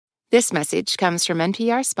This message comes from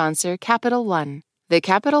NPR sponsor Capital One. The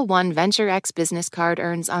Capital One Venture X business card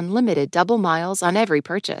earns unlimited double miles on every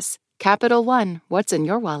purchase. Capital One, what's in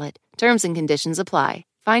your wallet? Terms and conditions apply.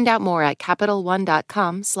 Find out more at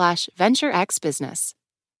CapitalOne.com/VentureXBusiness.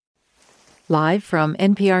 Live from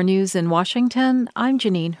NPR News in Washington, I'm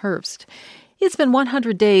Janine Herbst. It's been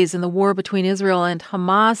 100 days in the war between Israel and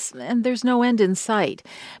Hamas, and there's no end in sight.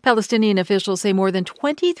 Palestinian officials say more than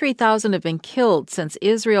 23,000 have been killed since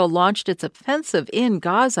Israel launched its offensive in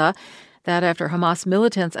Gaza. That after Hamas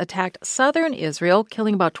militants attacked southern Israel,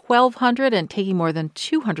 killing about 1,200 and taking more than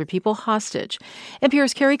 200 people hostage.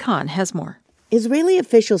 NPR's Carrie Kahn has more. Israeli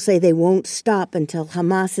officials say they won't stop until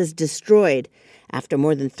Hamas is destroyed. After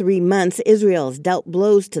more than 3 months, Israel has dealt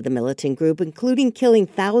blows to the militant group, including killing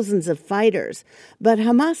thousands of fighters. But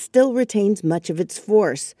Hamas still retains much of its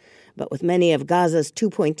force. But with many of Gaza's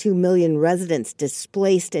 2.2 million residents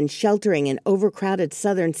displaced and sheltering in overcrowded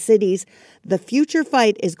southern cities, the future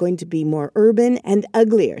fight is going to be more urban and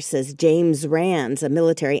uglier, says James Rands, a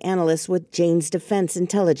military analyst with Jane's Defense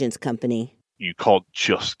Intelligence Company. You can't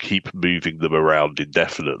just keep moving them around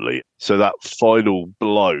indefinitely. So that final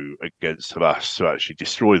blow against Hamas to actually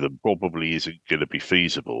destroy them probably isn't going to be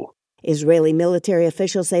feasible. Israeli military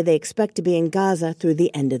officials say they expect to be in Gaza through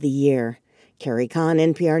the end of the year. Carrie Kahn,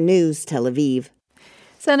 NPR News, Tel Aviv.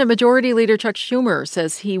 Senate Majority Leader Chuck Schumer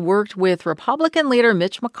says he worked with Republican leader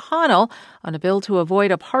Mitch McConnell on a bill to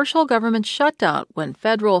avoid a partial government shutdown when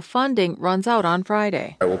federal funding runs out on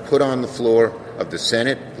Friday. I will put on the floor of the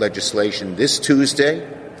Senate legislation this Tuesday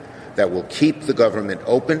that will keep the government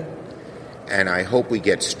open, and I hope we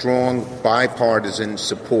get strong bipartisan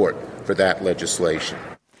support for that legislation.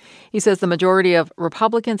 He says the majority of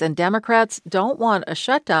Republicans and Democrats don't want a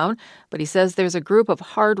shutdown, but he says there's a group of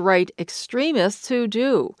hard-right extremists who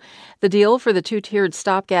do. The deal for the two-tiered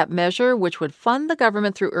stopgap measure, which would fund the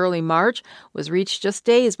government through early March, was reached just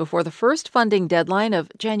days before the first funding deadline of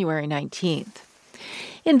January 19th.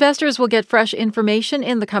 Investors will get fresh information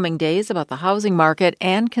in the coming days about the housing market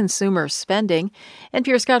and consumer spending.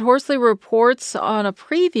 NPR's Scott Horsley reports on a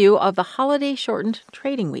preview of the holiday-shortened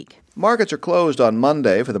trading week. Markets are closed on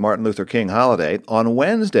Monday for the Martin Luther King holiday. On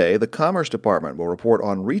Wednesday, the Commerce Department will report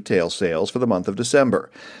on retail sales for the month of December.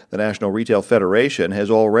 The National Retail Federation has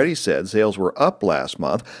already said sales were up last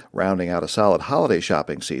month, rounding out a solid holiday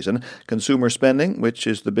shopping season. Consumer spending, which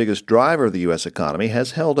is the biggest driver of the U.S. economy,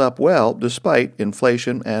 has held up well despite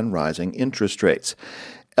inflation and rising interest rates.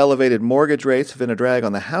 Elevated mortgage rates have been a drag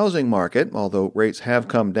on the housing market, although rates have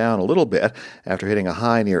come down a little bit. After hitting a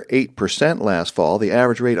high near 8% last fall, the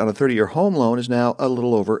average rate on a 30-year home loan is now a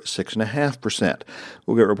little over 6.5%.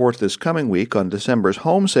 We'll get reports this coming week on December's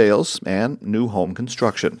home sales and new home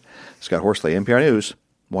construction. Scott Horsley, NPR News,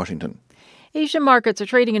 Washington. Asian markets are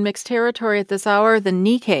trading in mixed territory at this hour. The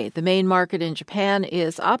Nikkei, the main market in Japan,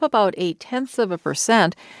 is up about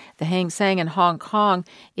 0.8%. The Hang Seng in Hong Kong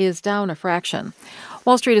is down a fraction.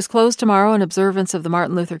 Wall Street is closed tomorrow in observance of the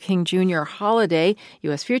Martin Luther King Jr. holiday.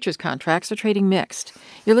 U.S. futures contracts are trading mixed.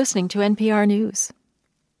 You're listening to NPR News.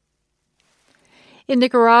 In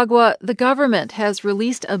Nicaragua, the government has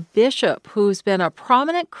released a bishop who's been a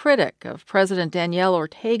prominent critic of President Daniel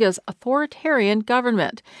Ortega's authoritarian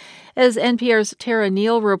government. As NPR's Tara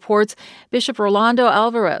Neal reports, Bishop Rolando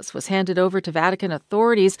Alvarez was handed over to Vatican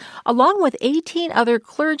authorities along with 18 other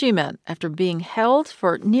clergymen after being held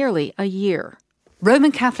for nearly a year.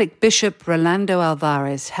 Roman Catholic Bishop Rolando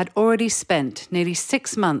Alvarez had already spent nearly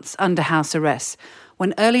 6 months under house arrest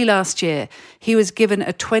when early last year he was given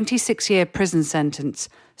a 26-year prison sentence,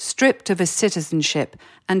 stripped of his citizenship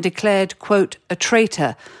and declared, quote, a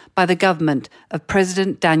traitor by the government of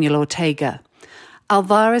President Daniel Ortega.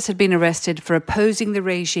 Alvarez had been arrested for opposing the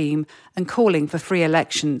regime and calling for free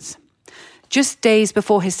elections. Just days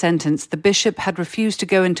before his sentence, the bishop had refused to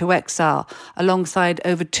go into exile alongside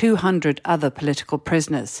over 200 other political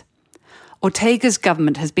prisoners. Ortega's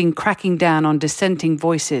government has been cracking down on dissenting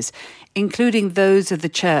voices, including those of the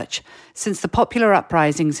church, since the popular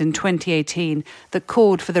uprisings in 2018 that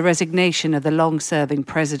called for the resignation of the long-serving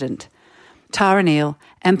president. Tara Neal,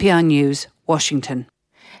 NPR News, Washington.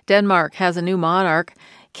 Denmark has a new monarch.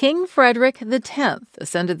 King Frederik X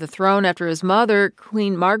ascended the throne after his mother,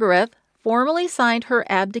 Queen Margaret, formally signed her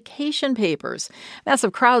abdication papers.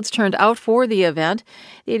 Massive crowds turned out for the event.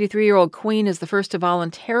 The 83-year-old queen is the first to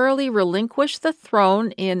voluntarily relinquish the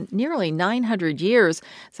throne in nearly 900 years,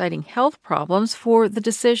 citing health problems for the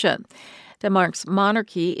decision. Denmark's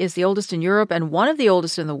monarchy is the oldest in Europe and one of the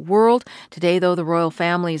oldest in the world. Today, though, the royal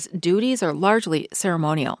family's duties are largely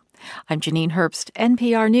ceremonial. I'm Janine Herbst,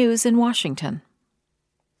 NPR News in Washington.